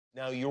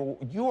Now,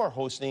 you are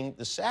hosting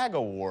the SAG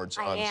Awards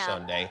on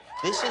Sunday.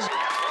 This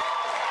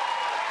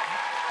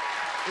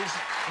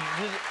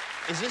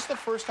is this the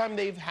first time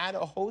they've had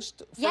a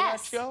host for that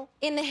show?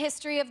 In the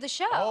history of the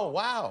show. Oh,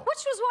 wow.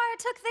 Which was why I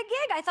took the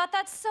gig. I thought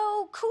that's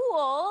so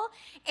cool.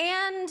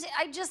 And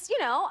I just, you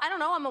know, I don't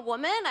know, I'm a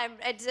woman.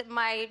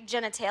 My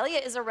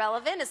genitalia is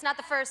irrelevant. It's not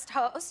the first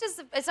host.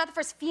 It's not the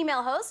first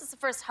female host. It's the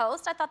first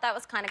host. I thought that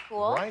was kind of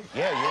cool. Right,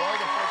 yeah, you are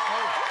the first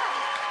host.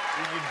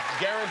 You're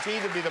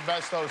guaranteed to be the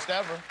best host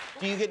ever.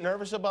 Do you get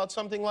nervous about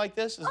something like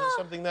this? Is this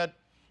something that...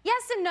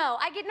 Yes and no.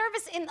 I get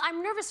nervous.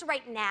 I'm nervous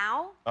right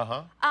now.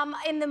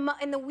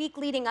 In the week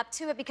leading up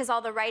to it, because all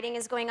the writing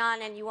is going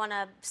on, and you want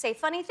to say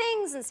funny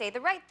things and say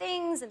the right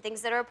things and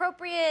things that are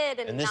appropriate,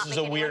 and this not is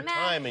make a weird mad.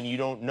 Time, and you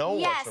don't know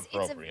what's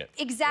appropriate.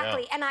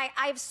 Exactly. Yeah. And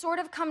I've sort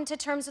of come to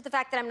terms with the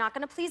fact that I'm not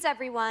going to please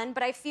everyone,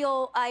 but I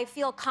feel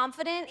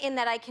confident in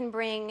that I can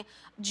bring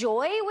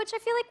joy, which I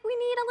feel like we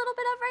need a little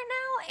bit of right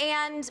now,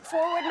 and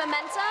forward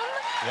momentum.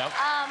 Yep.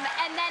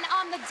 And then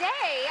on the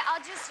day, I'll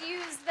just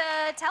use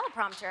the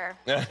teleprompter.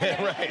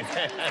 Right.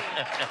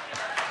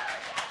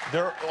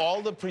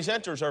 All the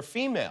presenters are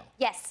female.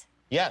 Yes.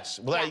 Yes.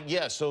 Well,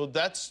 yeah. So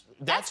that's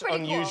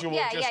unusual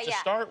cool. to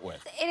start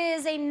with. It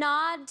is a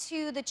nod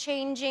to the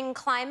changing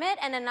climate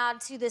and a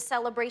nod to the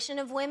celebration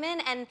of women.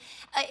 And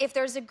if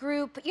there's a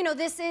group, you know,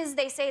 they say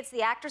it's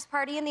the actors'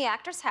 party in the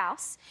actors'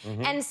 house.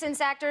 And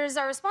since actors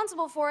are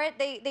responsible for it,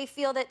 they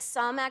feel that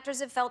some actors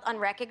have felt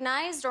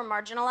unrecognized or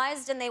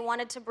marginalized, and they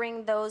wanted to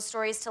bring those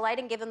stories to light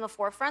and give them the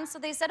forefront. So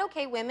they said,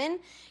 okay, women,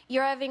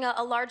 you're having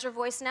a larger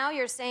voice now.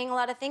 You're saying a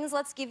lot of things.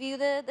 Let's give you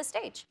the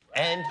stage.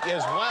 And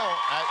as well,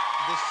 at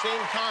the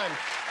same time,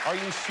 are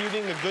you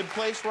shooting The Good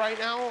Place right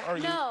now? Or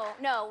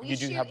No. We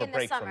shoot have a in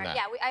break the summer. from that.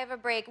 Yeah, I have a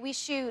break. We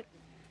shoot,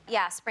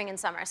 spring and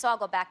summer. So I'll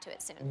go back to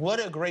it soon.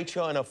 What a great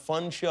show and a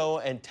fun show.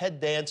 And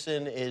Ted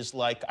Danson is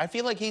like, I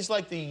feel like he's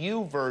like the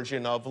you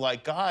version of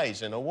like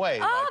Guys in a way.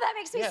 Oh, like, that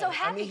makes me so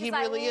happy. I mean, he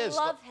because really is.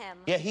 I love him.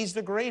 Yeah, he's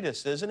the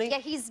greatest, isn't he? Yeah,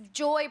 he's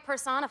joy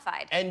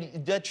personified.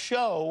 And that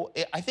show,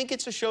 I think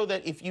it's a show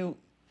that if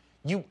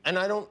and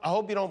I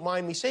hope you don't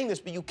mind me saying this,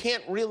 but you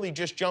can't really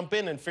just jump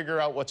in and figure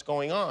out what's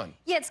going on.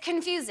 Yeah, it's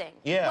confusing.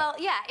 Yeah. Well,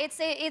 yeah,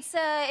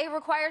 it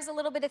requires a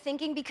little bit of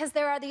thinking because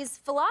there are these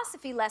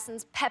philosophy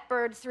lessons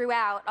peppered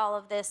throughout all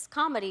of this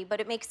comedy,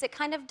 but it makes it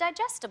kind of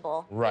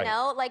digestible. Right. You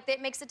know, like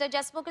it makes it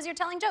digestible because you're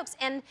telling jokes.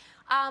 And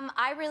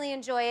I really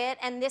enjoy it.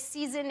 And this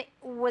season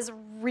was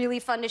really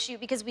fun to shoot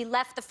because we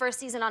left the first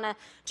season on a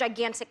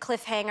gigantic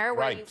cliffhanger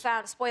where you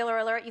found, spoiler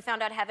alert, you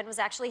found out heaven was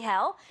actually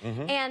hell.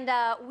 And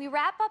we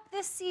wrap up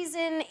this season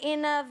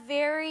in a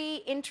very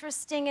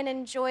interesting and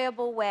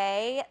enjoyable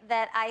way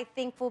that I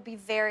think will be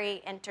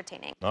very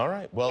entertaining. All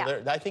right.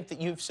 Well, I think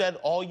that you've said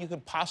all you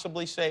could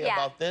possibly say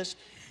about this.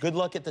 Good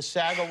luck at the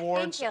SAG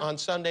Awards on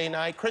Sunday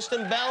night.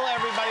 Kristen Bell,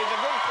 everybody, The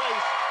Good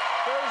Place,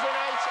 Thursday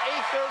nights,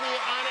 8:30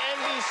 on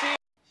NBC.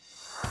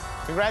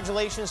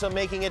 Congratulations on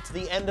making it to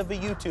the end of a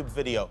YouTube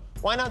video.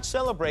 Why not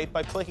celebrate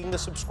by clicking the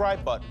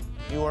subscribe button?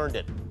 You earned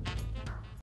it.